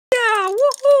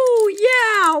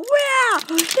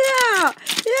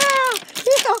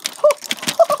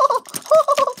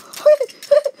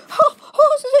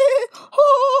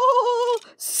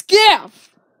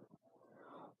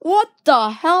the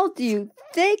hell do you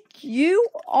think you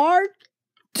are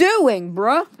doing,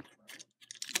 bruh?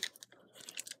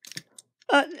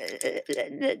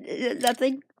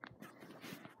 Nothing.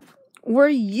 Were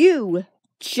you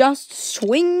just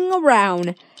swinging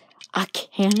around a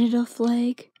Canada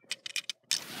flag?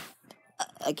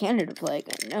 A Canada flag?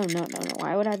 No.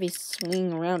 Why would I be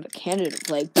swinging around a Canada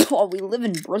flag? Oh, we live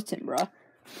in Britain, bruh.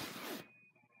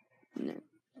 No.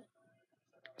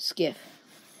 Skiff.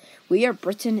 We are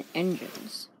Britain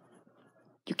engines.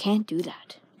 You can't do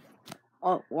that.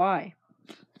 Oh, why?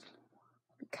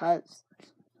 Because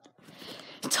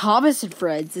Thomas and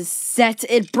Friends is set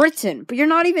in Britain, but you're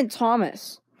not even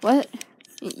Thomas. What?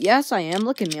 Yes, I am.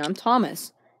 Look at me. I'm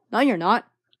Thomas. No, you're not.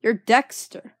 You're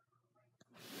Dexter.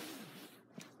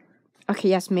 Okay,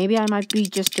 yes, maybe I might be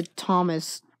just a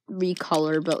Thomas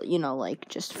recolor, but, you know, like,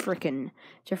 just freaking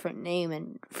different name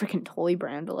and freaking toy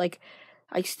brand, but, like,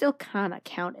 I still kind of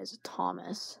count as a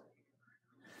Thomas.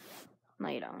 No,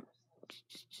 you don't.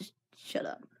 Just shut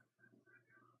up.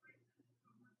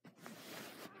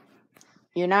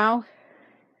 You know?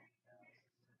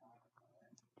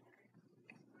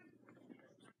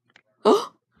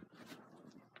 Oh!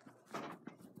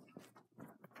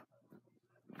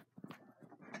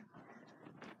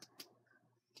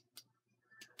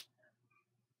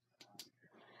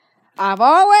 I've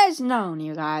always known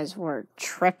you guys were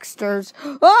tricksters.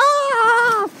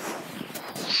 Ah!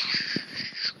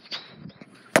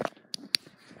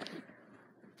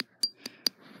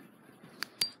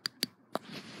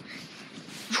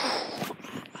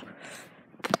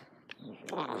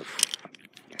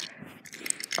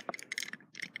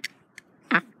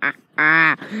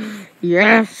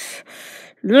 Yes!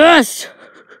 Yes!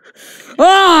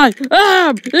 I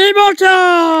am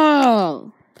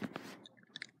Immortal!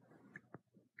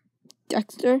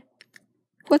 Dexter?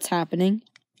 What's happening?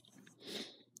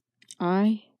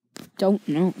 I don't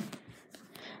know.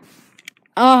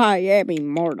 I am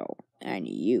Immortal, and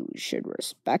you should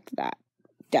respect that,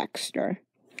 Dexter.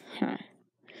 Huh.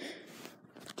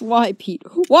 Why, Pete?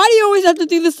 Why do you always have to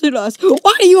do this to us?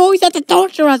 Why do you always have to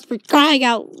torture us for crying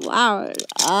out loud?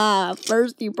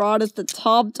 First you brought us the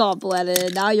Tom planet,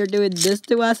 and now you're doing this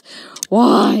to us?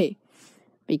 Why?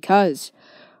 Because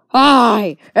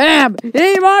I am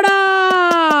immortal!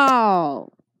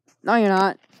 No, you're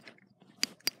not.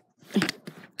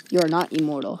 You're not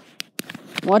immortal.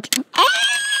 What?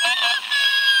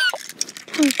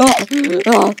 I'm blind.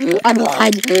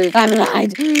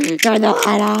 Turn the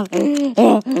light off.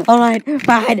 Alright,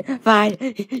 fine.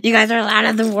 You guys are out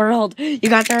of the world.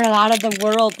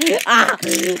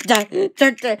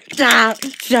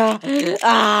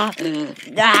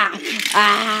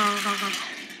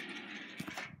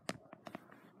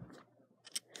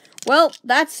 Well,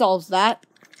 that solves that.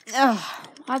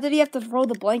 Why did he have to throw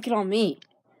the blanket on me?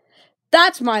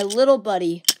 That's my little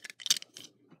buddy.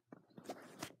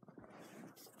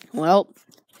 Well,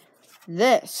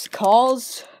 this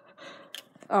calls...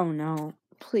 Oh no,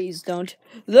 please don't.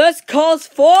 This calls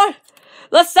for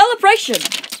the celebration!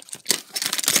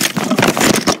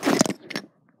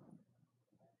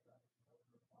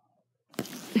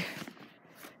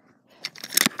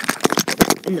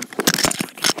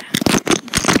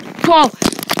 Whoa!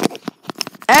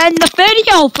 And the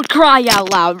video, for crying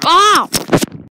out loud! Ah!